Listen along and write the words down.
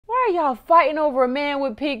y'all fighting over a man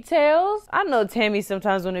with pigtails? I know Tammy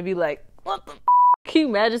sometimes when they be like, what the f? Can you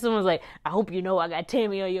imagine someone's like, I hope you know I got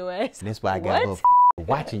Tammy on your ass. And that's why I got her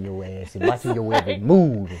watching your ass and watching your every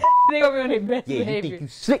move. They gonna be on their best behavior. You think you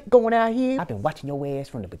slick going out here? I've been watching your ass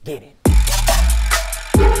from the beginning.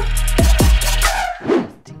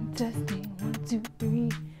 Testing, 1, 2, 3.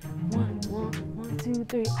 1, 2,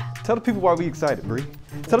 3. Tell the people why we excited, Bree.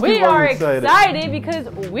 Tell the We people why are we excited. excited because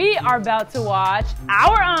we are about to watch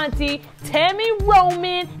our auntie, Tammy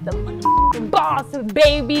Roman, the motherfucking boss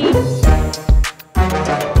baby,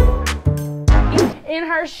 in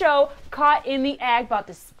her show, Caught in the Act, about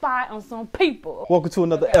to spy on some people. Welcome to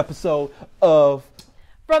another episode of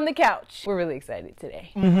From the Couch. We're really excited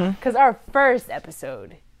today because our first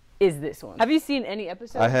episode is this one. Have you seen any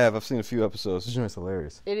episodes? I have. I've seen a few episodes. This joint's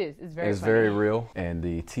hilarious. It is. It's very It's funny. very real, and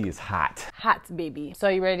the tea is hot. Hot, baby. So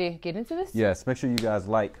you ready to get into this? Yes, make sure you guys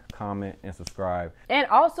like, comment, and subscribe. And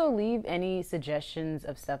also leave any suggestions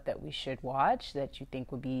of stuff that we should watch that you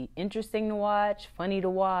think would be interesting to watch, funny to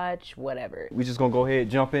watch, whatever. We just gonna go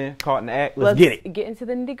ahead, jump in, caught in the act. Let's get it. Get into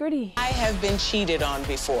the nitty gritty. I have been cheated on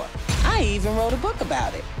before. I even wrote a book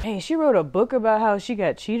about it. Hey, she wrote a book about how she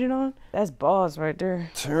got cheated on? That's balls right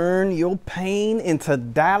there. Turn your pain into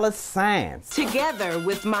dollar signs. Together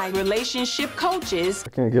with my relationship coaches. I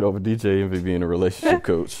can't get over DJ Envy being a relationship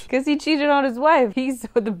coach. Because he cheated on his wife. He's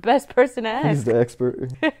the best person to ask. He's the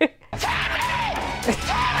expert.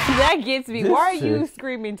 That gets me. Why are you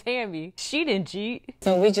screaming Tammy? She didn't cheat.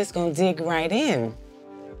 So we're just gonna dig right in.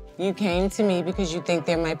 You came to me because you think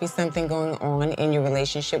there might be something going on in your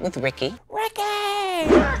relationship with Ricky.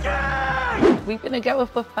 We've been together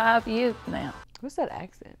for 5 years now. What's that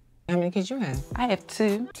accent? How many kids you have? I have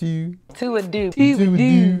two. Two. Two a do. She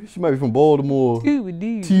might be from Baltimore. Two would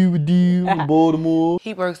do. From Baltimore.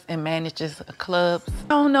 He works and manages clubs. I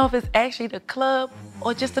don't know if it's actually the club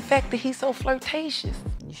or just the fact that he's so flirtatious.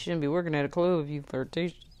 You shouldn't be working at a club if you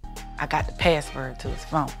flirtatious. I got the password to his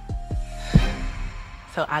phone.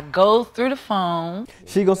 So I go through the phone,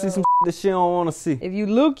 She gonna see some that she don't wanna see. If you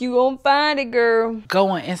look, you gonna find it, girl. go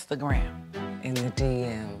on Instagram. In the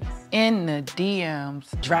DMs. In the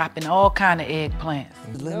DMs, dropping all kind of eggplants.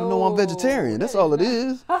 Just let them know I'm vegetarian. That's all it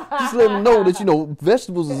is. Just let them know that, you know,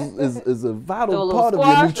 vegetables is a vital little part of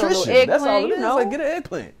your squash, throw a little nutrition. That's all eggplant, it you is. know. Like, get an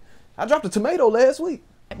eggplant. I dropped a tomato last week.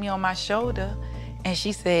 Hit me on my shoulder and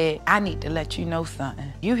she said, I need to let you know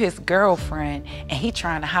something. You his girlfriend and he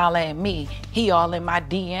trying to holler at me. He all in my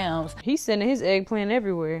DMs. He's sending his eggplant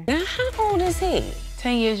everywhere. Now, how old is he?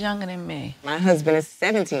 10 years younger than me. My husband is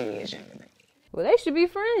 17 years younger than me. Well, they should be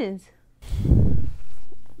friends.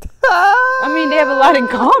 I mean, they have a lot in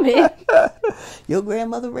common. Your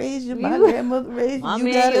grandmother raised you, my grandmother raised you. My You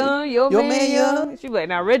man got young, it. your Your man young. She be like,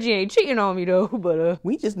 now Reggie ain't cheating on me though, but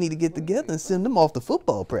We just need to get together and send them off to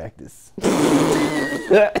football practice.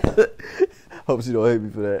 Hope she don't hate me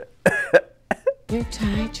for that. You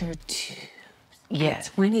tied your tubes. Yes.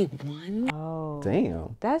 21? oh,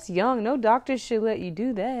 Damn. that's young. No doctor should let you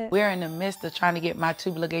do that. We're in the midst of trying to get my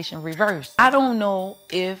tube ligation reversed. I don't know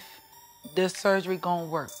if this surgery gonna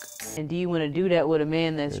work. And do you want to do that with a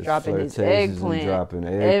man that's dropping his flirtatious and eggplant dropping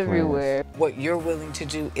eggplants. everywhere? What you're willing to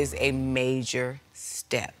do is a major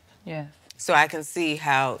step. Yes. So I can see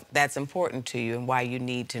how that's important to you and why you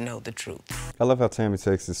need to know the truth. I love how Tammy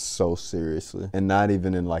takes this so seriously and not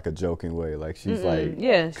even in like a joking way. Like she's like,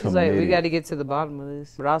 Yeah, she's like, we committed. got to get to the bottom of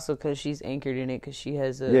this. But also because she's anchored in it, because she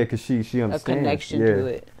has a, Yeah, because she a understands. connection yeah. to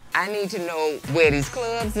it. I need to know where these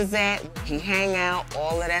clubs is at, he hang out,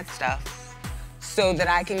 all of that stuff, so that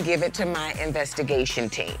I can give it to my investigation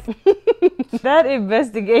team. That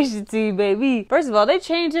investigation team, baby. First of all, they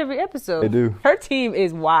change every episode. They do. Her team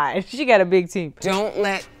is wide. She got a big team. Don't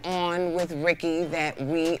let on with Ricky that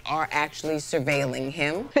we are actually surveilling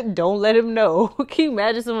him. Don't let him know. Can you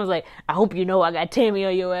imagine someone's like, I hope you know I got Tammy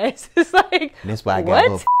on your ass. It's like, And that's why I got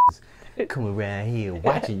what? her coming around here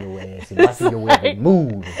watching your ass and watching your every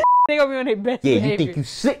move. They gonna be on their best Yeah, behavior. you think you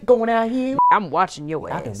slick going out here? I'm watching your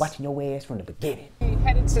ass. I've been watching your ass from the beginning. We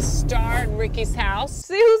headed to Star in Ricky's house.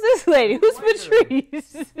 See, who's this lady? Who's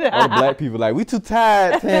Patrice? All the black people like, we too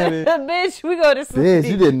tired, Tammy. Bitch, we go to sleep.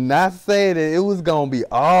 Bitch, you did not say that it was gonna be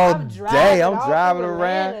all I'm day. driving I'm all driving through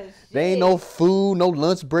around. Atlanta, There ain't no food, no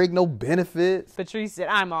lunch break, no benefits. Patrice said,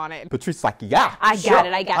 I'm on it. Patrice like, yeah. I sure, got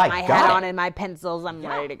it. I got my hat it. on and my pencils. I'm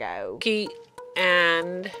ready to go.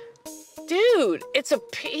 And dude,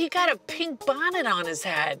 he got a pink bonnet on his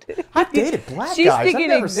head. I dated black She's guys. I've thinking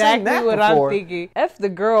never seen exactly that what before. I'm thinking. F the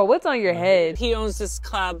girl. What's on your head? He owns this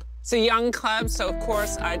club. It's a young club, so of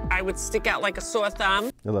course I would stick out like a sore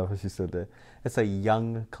thumb. I love how she said that. It's a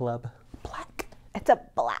young club. Black It's a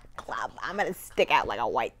black club. I'm gonna stick out like a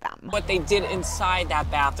white thumb. What they did inside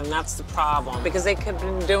that bathroom, that's the problem. Because they could have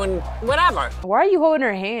been doing whatever. Why are you holding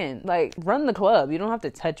her hand? Like, run the club. You don't have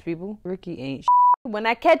to touch people. Ricky ain't When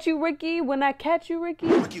I catch you, Ricky. When I catch you, Ricky.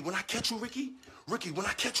 Ricky, when I catch you, Ricky. Ricky, when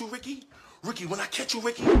I catch you, Ricky. Ricky, when I catch you,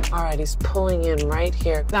 Ricky. All right, he's pulling in right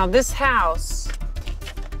here. Now this house,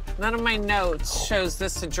 none of my notes shows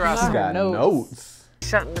this address. You got notes.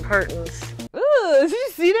 Shutting the curtains. Ooh, did you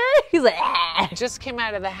see that? He's like, ah. Just came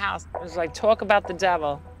out of the house. It was like, talk about the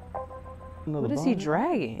devil. What is he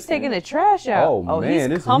dragging? He's taking the trash out. Oh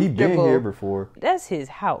man, he's he been here before. That's his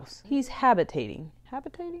house. He's habitating.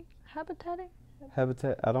 Habitating?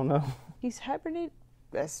 Habitat, I don't know. He's hibernating?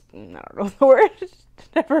 That's, I don't know the word.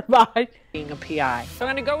 Never mind. Being a PI. So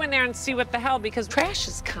I'm gonna go in there and see what the hell, because trash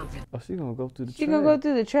is coming. Oh, she gonna go through the trash. She gonna go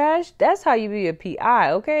through the trash? That's how you be a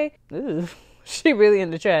PI, okay? Ugh. She really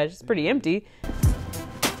in the trash. It's pretty empty.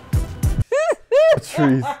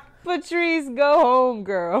 Patrice. Patrice, go home,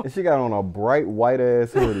 girl. And she got on a bright white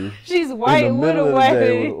ass hoodie. She's white in the with middle a of the white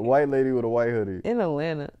day, hoodie. with a white lady with a white hoodie. In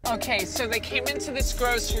Atlanta. Okay, so they came into this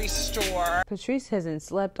grocery store. Patrice hasn't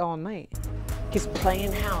slept all night. He's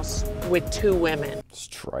playing house with 2 women.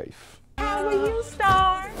 Strife. How are you,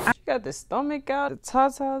 star? She got the stomach out, the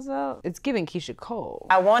tatas out. It's giving Keisha Cole.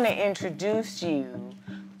 I want to introduce you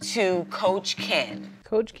to Coach Ken.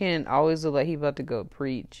 Coach Ken always look like he about to go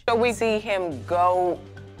preach. So we see him go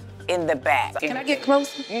in the back. Can I get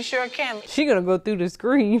closer? You sure can. She gonna go through the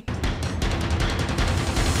screen.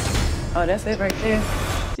 Oh, that's it right there.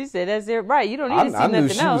 She said that's it. Right, you don't need to see I knew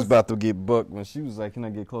nothing she else. was about to get booked when she was like, can I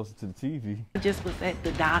get closer to the TV? I just was at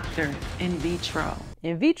the doctor in vitro.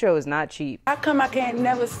 In vitro is not cheap. How come I can't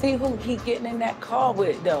never see who he getting in that car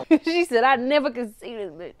with, though? She said, I never could see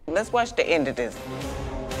this bitch. Let's watch the end of this.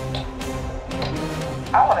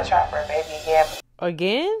 I want to try for a baby again.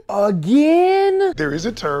 Again? Again? There is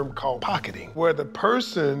a term called pocketing, where the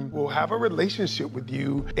person will have a relationship with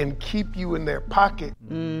you and keep you in their pocket.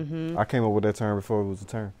 I came up with that term before it was a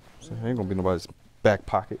term. So ain't gonna be nobody's back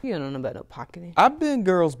pocket. You don't know about no pocketing. I've been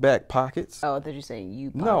girls' back pockets. Oh, I thought you were saying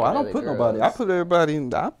you pocket No, I don't other put girls. nobody. I put everybody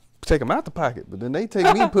in. I take them out the pocket, but then they take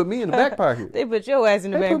me and put me in the back pocket. They put your ass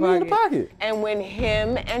in the They back put me in the pocket. pocket. And when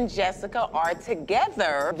him and Jessica are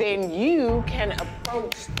together, then you can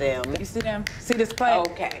approach them. You see them? See this plate?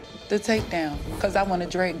 Okay. The takedown, because I want to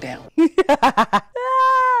drag down.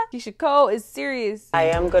 Keisha Cole is serious. I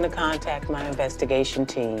am going to contact my investigation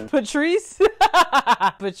team. Patrice?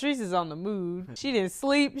 Patrice is on the mood. She didn't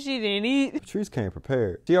sleep. She didn't eat. Patrice came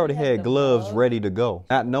prepared. She already had gloves ready to go,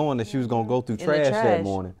 not knowing that she was gonna go through the trash that trash.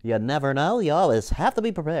 morning. You never know. You always have to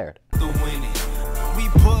be prepared. We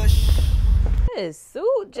push. This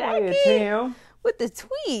suit jacket Tim. with the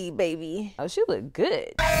tweed, baby. Oh, she look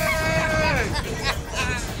good.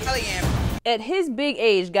 At his big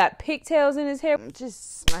age, got pigtails in his hair.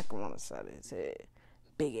 Just smack him on the side of his head.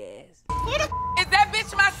 Big ass. Is that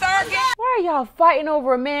bitch my surrogate? Why are y'all fighting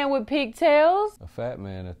over a man with pigtails? A fat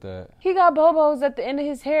man at that. He got bobos at the end of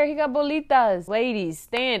his hair. He got bolitas. Ladies,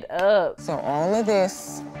 stand up. So all of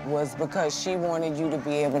this was because she wanted you to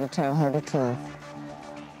be able to tell her the truth.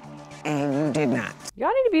 And you did not. Y'all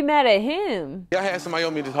need to be mad at him. Y'all had somebody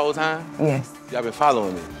on me this whole time? Yes. Y'all been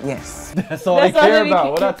following me? Yes. That's all That's they all care they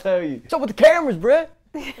about. What care- I tell you. So with the cameras, bruh.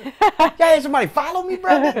 Y'all had somebody follow me,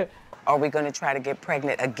 bruh. Are we going to try to get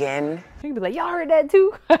pregnant again? He can be like, y'all heard that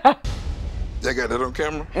too? Y'all got that on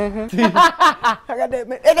camera? I got that,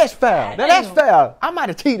 man. Hey, that's foul. Now that's foul. I might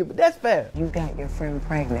have cheated, but that's foul. You got your friend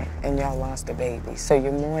pregnant and y'all lost a baby. So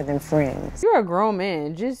you're more than friends. You're a grown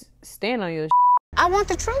man. Just stand on your I want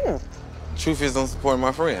the truth. Truth is, I'm supporting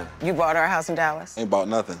my friend. You bought her a house in Dallas? Ain't bought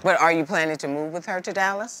nothing. But are you planning to move with her to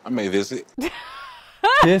Dallas? I may visit.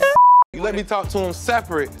 This. You let me talk to him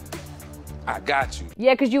separate. I got you.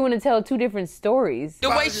 Yeah, because you want to tell 2 different stories. The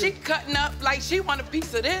way she cutting up like she want a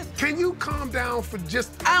piece of this. Can you calm down for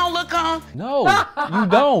just... I don't look calm. No, you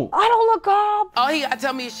don't. I don't look up. All he gotta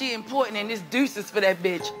tell me is she important and this deuces for that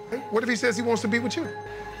bitch. What if he says he wants to be with you?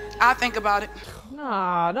 I'll think about it.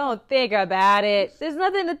 No, don't think about it. There's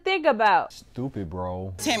nothing to think about. Stupid,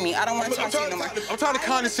 bro. Tammy, I don't want to I'm talk to you no more. trying to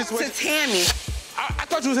calm this situation. To Tammy. I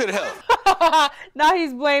thought you was here to help. Now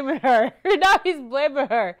he's blaming her. Now he's blaming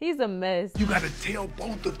her. He's a mess. You got to tell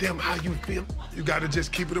both of them how you feel. You got to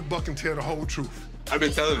just keep it a buck and tell the whole truth. I've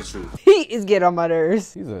been telling the truth. He is getting on my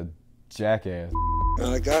nerves. He's a jackass.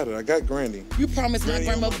 I got it. I got Grandy. You promised my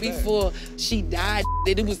grandma before she died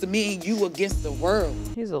that it was me and you against the world.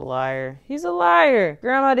 He's a liar. He's a liar.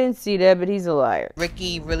 Grandma didn't see that, but he's a liar.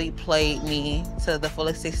 Ricky really played me to the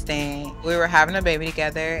fullest extent. We were having a baby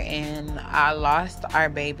together and I lost our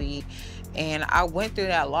baby and I went through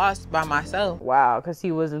that loss by myself. Wow, because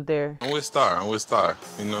he wasn't there. I'm with Star. I'm with Star.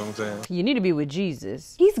 You know what I'm saying? You need to be with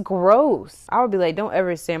Jesus. He's gross. I would be like, don't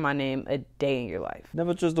ever say my name a day in your life.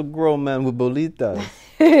 Never trust a grown man with bolitas.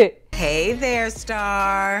 Hey there,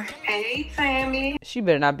 Star. Hey, Tammy. She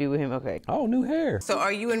better not be with him, okay? Oh, new hair. So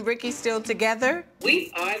are you and Ricky still together?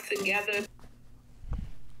 We are together.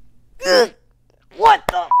 What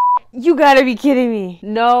the? You gotta be kidding me.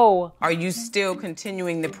 No. Are you still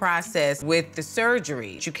continuing the process with the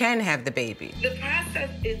surgery? You can have the baby. The process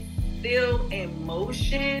is still in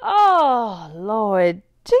motion. Oh, Lord.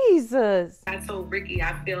 Jesus. I told Ricky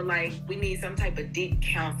I feel like we need some type of deep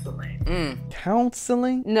counseling.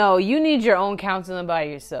 Counseling? No, you need your own counseling by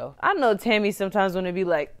yourself. I know Tammy sometimes want to be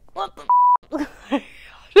like, what the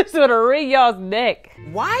just want to wring y'all's neck.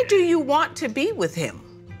 Why do you want to be with him?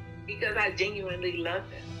 Because I genuinely love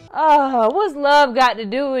him. Oh, what's love got to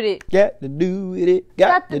do with it? Got to do with it.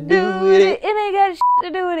 Got to do with It it. ain't got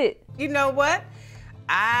shit to do with it. You know what?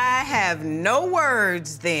 I have no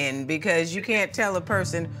words then, because you can't tell a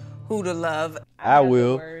person who to love. I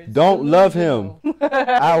will. Don't love him.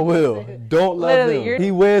 I will. Don't love Literally, him.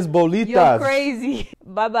 He wears bolitas. You're crazy.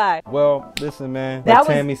 Bye-bye. Well, listen, man. That Like was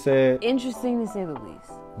Tammy said, interesting to say the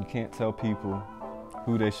least. you can't tell people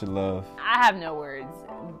who they should love. I have no words.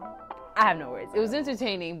 I have no words. It was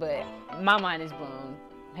entertaining, but my mind is blown.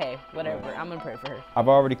 Hey, whatever. I'm gonna pray for her. I've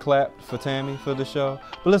already clapped for Tammy for the show,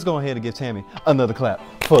 but let's go ahead and give Tammy another clap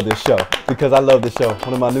for this show because I love this show.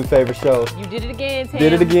 One of my new favorite shows. You did it again, Tam.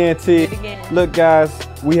 Did it again, T. Did it again. Look, guys,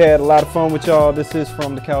 we had a lot of fun with y'all. This is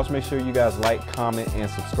From the Couch. Make sure you guys like, comment, and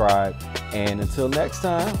subscribe. And until next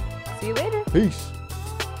time, See you later. peace.